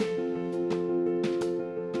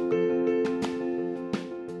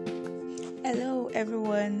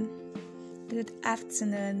everyone. Good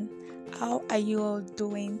afternoon. How are you all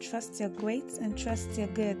doing? Trust you're great and trust you're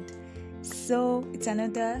good. So, it's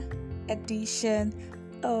another edition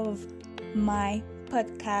of my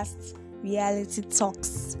podcast, Reality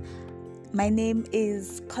Talks. My name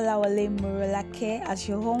is Kolawole Morolake, as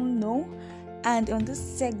you all know. And on this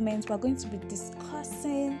segment, we're going to be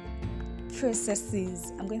discussing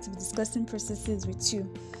processes. I'm going to be discussing processes with you.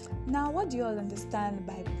 Now, what do you all understand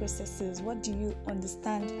by processes? What do you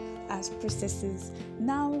understand as processes?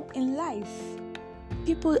 Now, in life,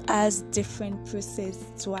 people has different processes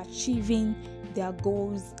to achieving their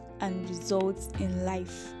goals and results in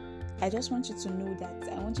life. I just want you to know that.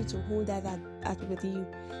 I want you to hold that with you.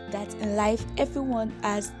 That in life, everyone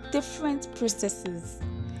has different processes.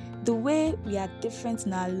 The way we are different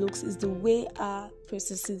in our looks is the way our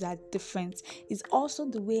processes are different. It's also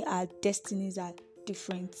the way our destinies are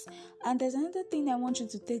different. And there's another thing I want you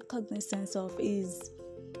to take cognizance of is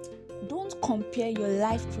don't compare your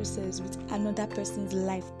life process with another person's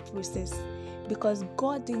life process, because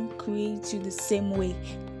God didn't create you the same way.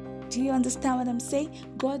 Do you understand what I'm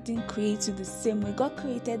saying? God didn't create you the same way. God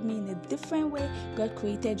created me in a different way. God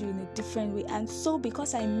created you in a different way. And so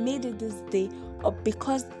because I made it this day, or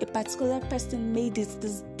because a particular person made it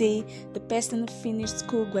this day, the person finished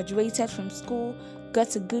school, graduated from school,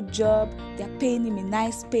 got a good job, they're paying him a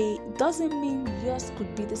nice pay, it doesn't mean yours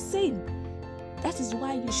could be the same. That is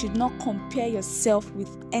why you should not compare yourself with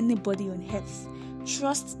anybody on earth.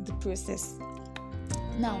 Trust the process.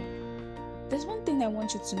 Now, there's one thing I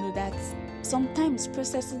want you to know, that sometimes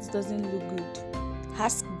processes doesn't look good.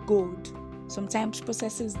 Ask God. Sometimes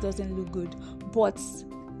processes doesn't look good, but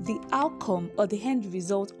the outcome or the end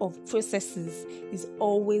result of processes is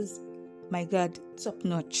always, my God, top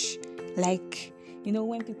notch. Like,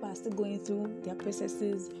 when people are still going through their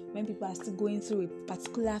processes, when people are still going through a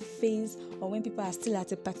particular phase, or when people are still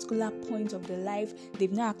at a particular point of their life,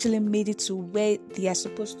 they've not actually made it to where they are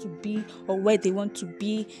supposed to be or where they want to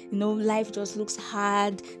be. Life just looks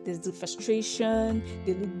hard. There's the frustration.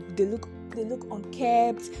 They look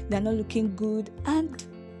unkept. They're not looking good. And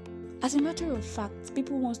as a matter of fact,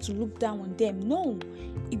 people want to look down on them. No,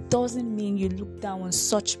 it doesn't mean you look down on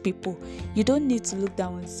such people. You don't need to look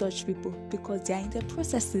down on such people because they are in the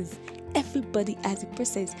processes. Everybody has a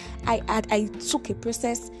process. I took a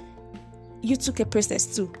process. You took a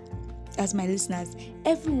process too, as my listeners.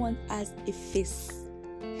 Everyone has a face.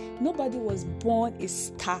 Nobody was born a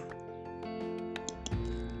star.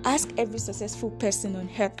 Ask every successful person on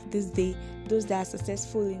earth this day, those that are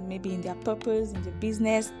successful in their purpose, in their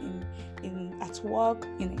business, in at work,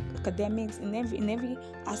 in academics, in every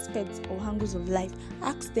aspect or angles of life.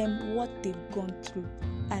 Ask them what they've gone through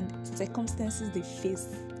and circumstances they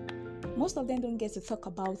face. Most of them don't get to talk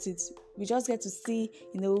about it. We just get to see,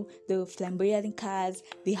 the flamboyant cars,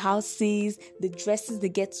 the houses, the dresses they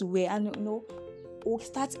get to wear, and we'll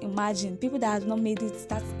start imagining. People that have not made it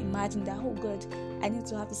start imagining that, oh God, I need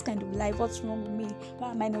to have this kind of life. What's wrong with me?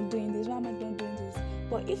 Why am I not doing this? Why am I not doing this?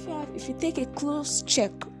 But if you take a close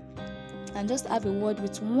check and just have a word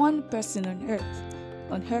with one person on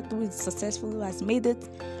earth who is successful, who has made it,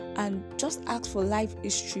 and just ask for life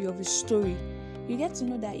history of his story, you get to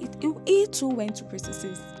know that he too went through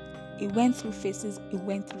processes. He went through phases. He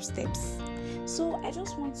went through steps. So I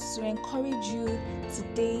just want to encourage you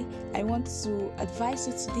today. I want to advise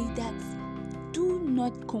you today that do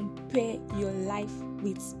not compare your life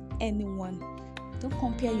with anyone. Don't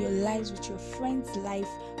compare your lives with your friend's life,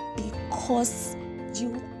 because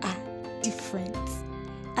you are different.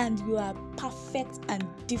 And you are perfect and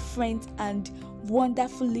different and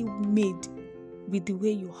wonderfully made with the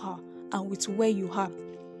way you are and with where you are.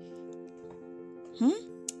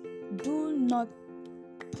 Do not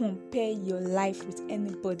compare your life with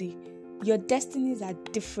anybody. Your destinies are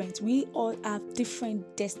different. We all have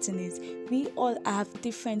different destinies. We all have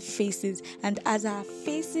different faces. And as our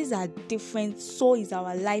faces are different, so is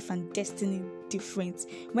our life and destiny different.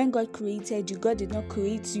 When God created you, God did not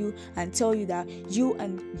create you and tell you that you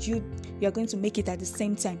are going to make it at the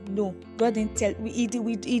same time. No, God didn't tell. He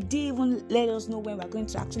didn't even let us know when we're going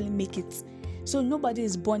to actually make it. So nobody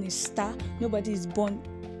is born a star. Nobody is born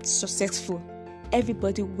successful.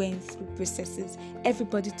 Everybody went through processes.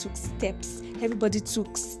 Everybody took steps. Everybody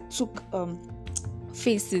took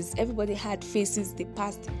phases. Everybody had phases they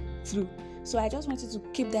passed through. So I just want you to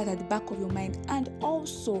keep that at the back of your mind, and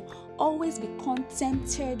also always be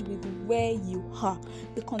contented with where you are.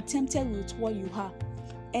 Be contented with what you are.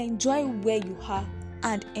 Enjoy where you are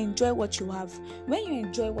and enjoy what you have. When you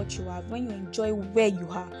enjoy what you have, when you enjoy where you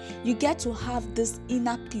are, you get to have this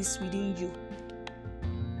inner peace within you.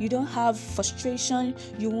 You don't have frustration.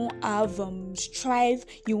 You won't have strife.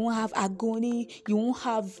 You won't have agony. You won't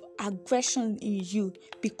have aggression in you,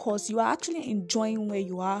 because you are actually enjoying where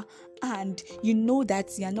you are, and you know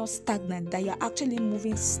that you are not stagnant, that you are actually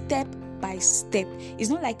moving step by step. It's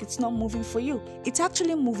not like it's not moving for you. It's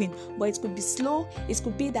actually moving, but it could be slow. It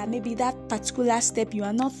could be that maybe that particular step you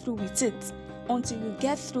are not through with it. Until you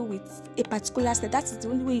get through with a particular step, that is the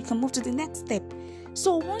only way you can move to the next step.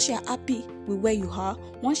 So once you're happy with where you are,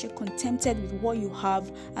 once you're contented with what you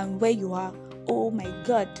have and where you are, oh my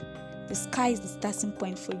God, the sky is the starting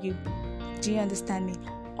point for you. Do you understand me?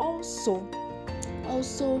 Also,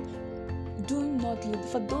 do not look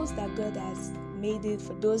for those that God has made it,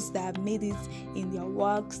 for those that have made it in their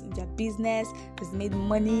works, in their business, that's made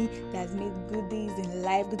money, that has made goodies in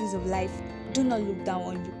life, goodies of life. Do not look down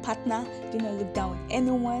on your partner. Do not look down on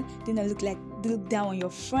anyone. Do not look down on your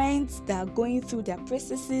friends that are going through their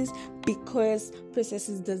processes, because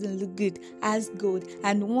processes doesn't look good as gold.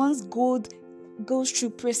 And once gold goes through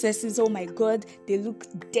processes, oh my God, they look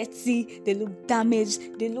dirty, they look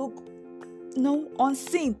damaged, they look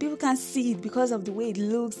unseen. People can't see it because of the way it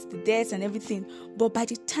looks, the dirt and everything. But by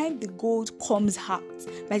the time the gold comes out,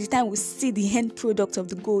 by the time we see the end product of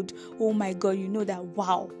the gold, oh my God, you know that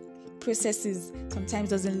wow, processes sometimes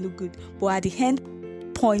doesn't look good, but at the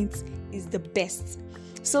end point is the best.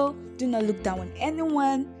 So do not look down on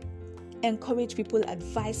anyone. Encourage people,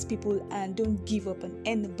 advise people, and don't give up on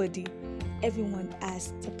anybody. Everyone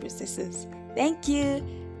has their processes. Thank you.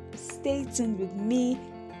 Stay tuned with me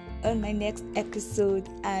on my next episode,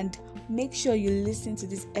 and make sure you listen to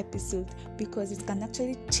this episode, because it can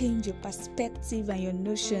actually change your perspective and your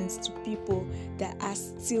notions to people that are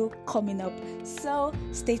still coming up. So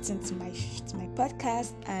stay tuned to my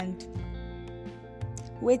podcast and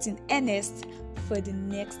wait in earnest for the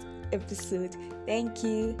next episode. Thank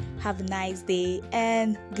you. Have a nice day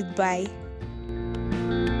and goodbye.